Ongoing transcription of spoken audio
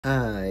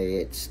Hi,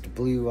 it's the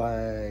Blue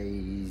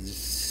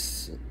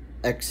Eyes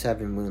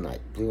X7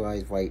 Moonlight. Blue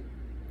Eyes White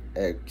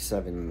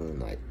X7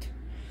 Moonlight.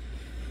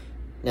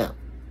 Now,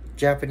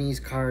 Japanese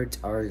cards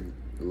are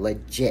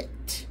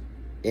legit,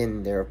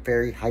 and they're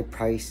very high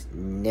price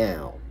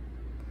now.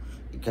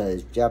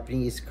 Because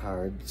Japanese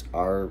cards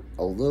are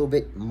a little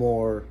bit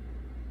more,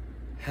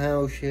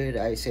 how should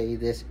I say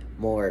this,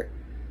 more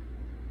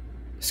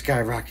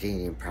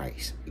skyrocketing in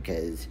price.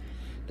 Because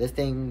this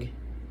thing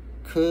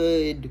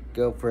could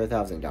go for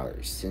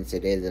 $1,000 since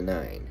it is a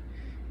 9.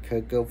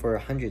 Could go for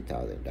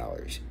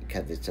 $100,000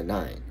 because it's a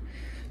 9.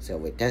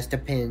 So it just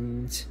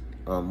depends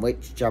on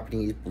which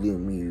Japanese Blue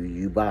Mew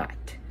you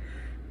bought.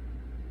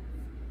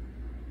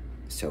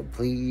 So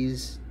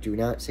please do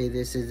not say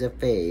this is a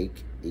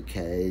fake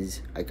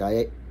because I got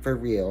it for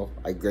real.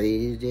 I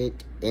graded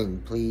it,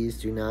 and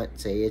please do not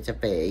say it's a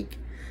fake.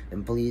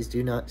 And please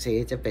do not say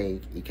it's a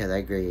fake because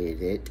I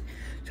graded it.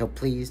 So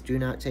please do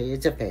not say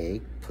it's a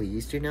fake.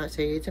 Please do not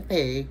say it's a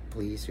fake.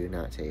 Please do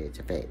not say it's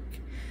a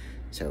fake.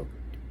 So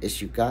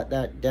if you got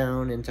that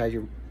down inside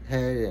your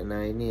head and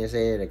I need to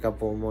say it a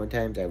couple more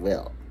times, I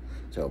will.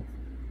 So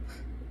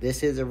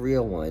this is a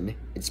real one.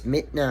 It's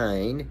Mint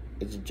 9.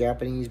 It's a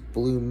Japanese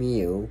Blue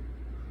Mew.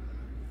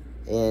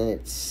 And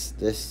it's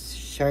this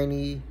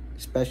shiny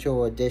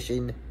special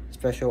edition,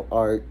 special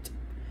art,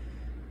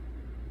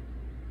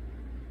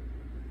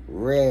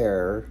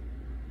 rare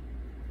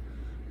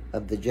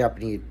of the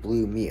Japanese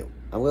Blue Mew.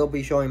 I will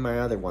be showing my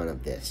other one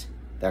of this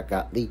that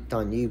got leaked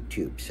on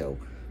YouTube, so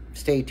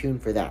stay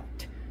tuned for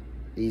that.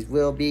 These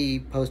will be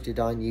posted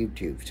on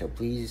YouTube, so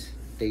please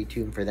stay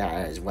tuned for that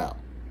as well.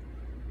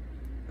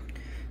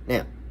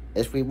 Now,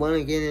 if we want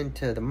to get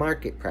into the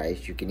market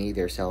price, you can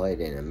either sell it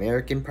in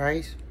American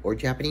price or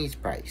Japanese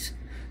price.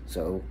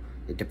 So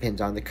it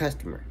depends on the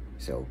customer.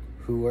 So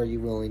who are you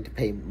willing to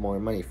pay more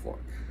money for?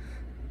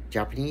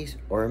 Japanese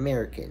or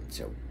American?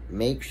 So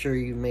make sure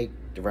you make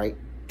the right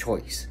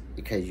choice,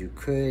 because you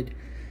could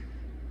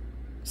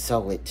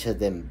sell it to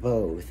them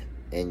both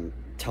and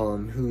tell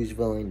them who's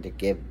willing to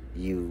give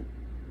you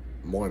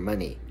more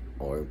money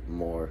or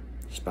more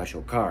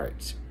special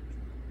cards.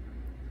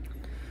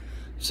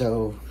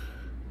 So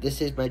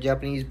this is my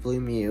Japanese Blue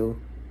Mew,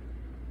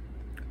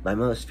 my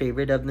most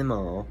favorite of them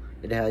all.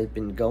 It has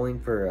been going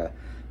for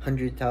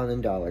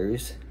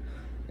 $100,000,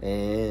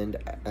 and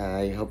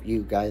I hope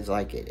you guys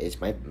like it. It's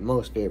my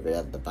most favorite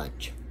of the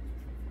bunch.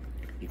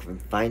 You can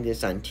find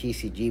this on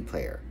TCG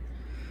Player,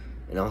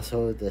 and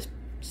also the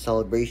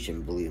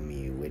Celebration Blue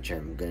Mew, which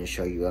I'm going to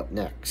show you up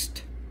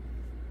next.